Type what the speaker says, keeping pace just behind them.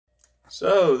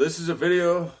So, this is a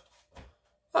video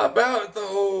about the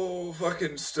whole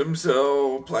fucking stem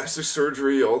cell, plastic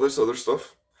surgery, all this other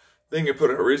stuff thing I put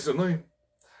out recently.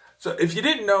 So, if you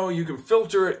didn't know, you can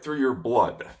filter it through your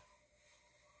blood.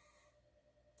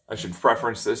 I should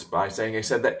preference this by saying I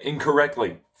said that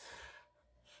incorrectly.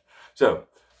 So,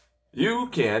 you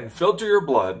can filter your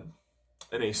blood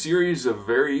in a series of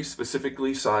very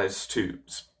specifically sized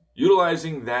tubes,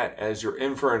 utilizing that as your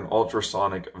infra and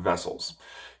ultrasonic vessels.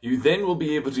 You then will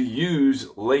be able to use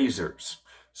lasers,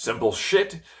 simple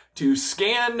shit, to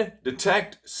scan,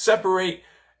 detect, separate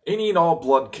any and all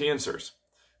blood cancers,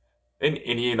 and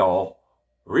any and all,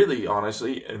 really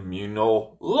honestly,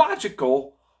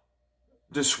 immunological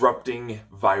disrupting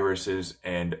viruses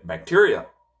and bacteria.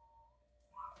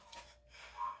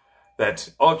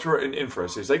 That's ultra and infra.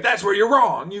 So it's like, that's where you're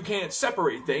wrong. You can't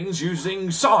separate things using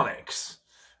sonics.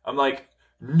 I'm like,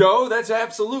 no, that's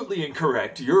absolutely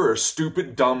incorrect. You're a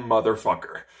stupid, dumb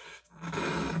motherfucker.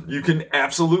 You can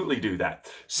absolutely do that.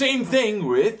 Same thing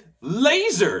with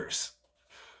lasers.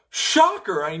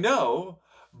 Shocker, I know.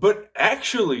 But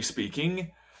actually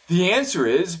speaking, the answer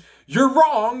is, you're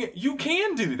wrong. You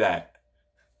can do that.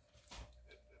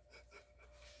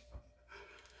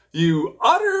 You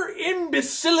utter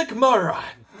imbecilic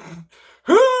moron.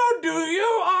 Who do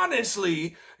you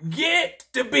honestly get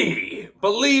to be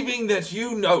believing that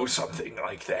you know something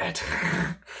like that?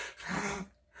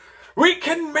 We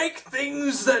can make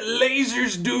things that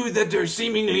lasers do that are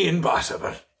seemingly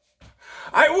impossible.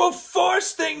 I will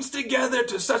force things together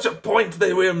to such a point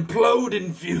they will implode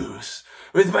and fuse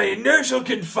with my inertial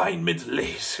confinement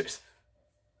lasers.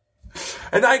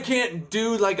 And I can't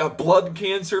do like a blood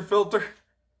cancer filter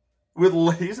with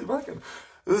laser. Fucking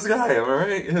this guy, am I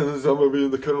right? Yeah, this is I'm gonna be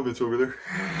in the comments over there.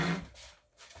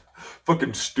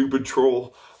 Fucking stupid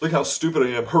troll. Look how stupid I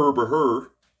am, herb or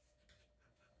her.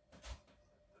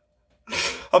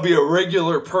 I'll be a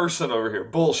regular person over here.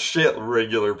 Bullshit,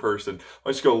 regular person.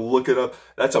 Let's go look it up.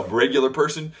 That's a regular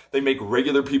person. They make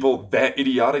regular people that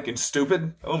idiotic and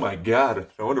stupid. Oh my god.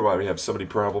 No wonder why we have so many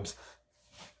problems.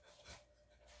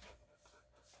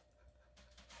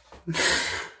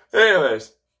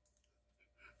 Anyways.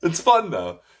 It's fun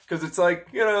though. Because it's like,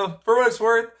 you know, for what it's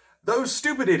worth, those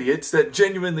stupid idiots that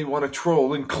genuinely want to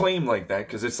troll and claim like that,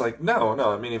 because it's like, no,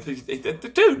 I mean,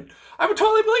 dude, I would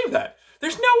totally believe that.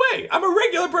 There's no way. I'm a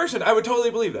regular person. I would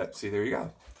totally believe that. See, there you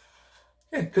go.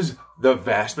 Yeah, because the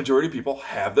vast majority of people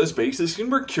have those bases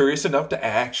and were curious enough to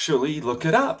actually look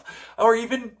it up, or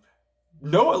even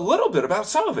know a little bit about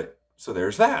some of it. So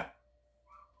there's that.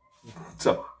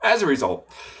 So, as a result,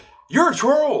 you're a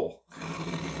troll.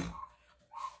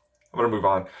 I'm going to move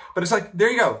on. But it's like, there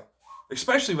you go.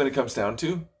 Especially when it comes down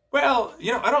to, well,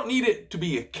 you know, I don't need it to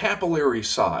be a capillary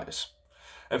size.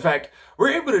 In fact,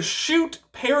 we're able to shoot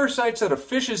parasites out of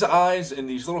fish's eyes in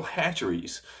these little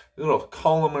hatcheries, little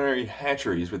columnary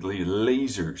hatcheries with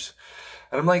lasers.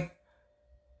 And I'm like,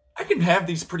 I can have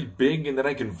these pretty big and then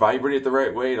I can vibrate it the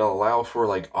right way to allow for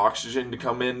like oxygen to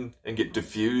come in and get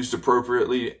diffused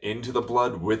appropriately into the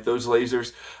blood with those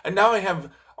lasers. And now I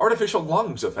have artificial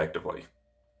lungs effectively.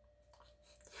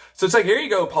 So it's like, here you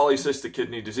go, polycystic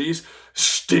kidney disease.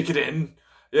 Stick it in.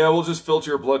 Yeah, we'll just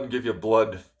filter your blood and give you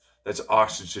blood that's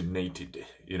oxygenated,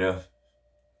 you know.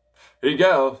 Here you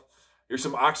go. Here's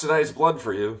some oxidized blood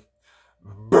for you.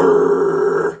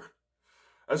 Brrr!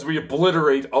 As we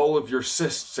obliterate all of your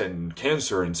cysts and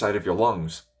cancer inside of your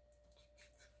lungs.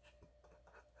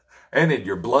 And in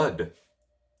your blood.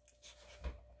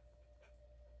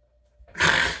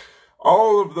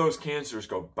 All of those cancers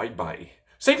go bye-bye.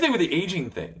 Same thing with the aging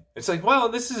thing. It's like, well,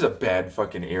 this is a bad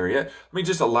fucking area. Let me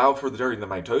just allow for during the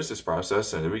mitosis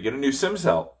process and then we get a new stem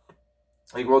cell.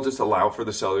 Like, we'll just allow for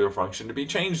the cellular function to be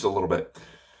changed a little bit.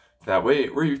 That way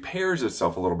it repairs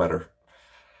itself a little better.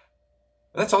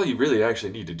 And that's all you really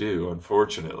actually need to do,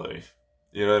 unfortunately.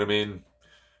 You know what I mean?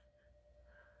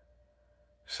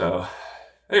 So,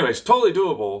 anyways, totally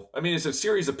doable. I mean, it's a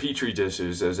series of petri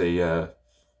dishes as a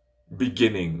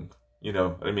beginning. You know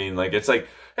what I mean? Like, it's like,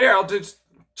 hey, I'll just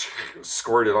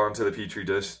squirt it onto the petri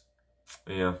dish.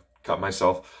 You know, cut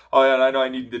myself. Oh, yeah, I know I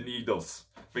need the needles.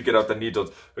 Let me get out the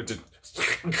needles.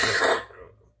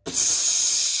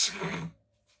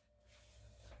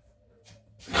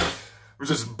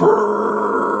 Just brrr.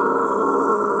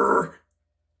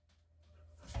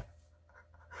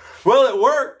 Well, it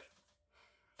worked.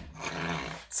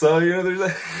 So, you know, there's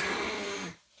a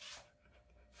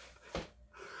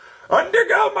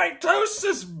undergo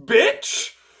mitosis,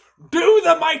 bitch. Do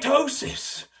the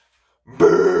mitosis.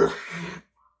 Brrr.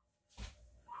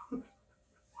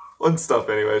 Fun stuff,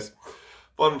 anyways.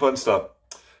 Fun stuff.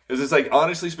 Because it's like,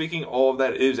 honestly speaking, all of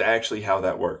that is actually how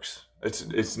that works.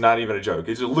 It's not even a joke.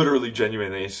 It's literally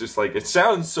genuinely. It's just like, it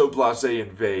sounds so blasé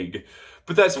and vague,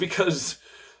 but that's because,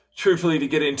 truthfully, to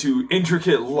get into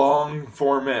intricate, long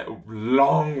format,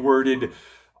 long worded,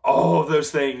 all of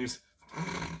those things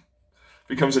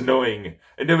becomes annoying,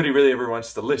 and nobody really ever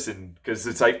wants to listen because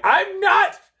it's like, I'm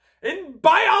not in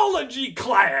biology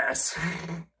class.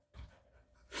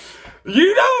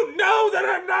 You don't know that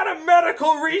I'm not a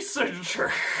medical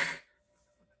researcher.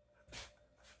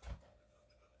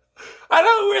 I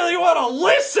don't really want to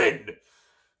listen.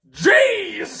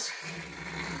 Jeez.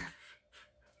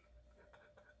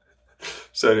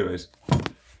 So anyways,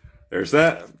 there's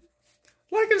that.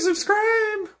 Like and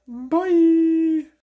subscribe. Bye.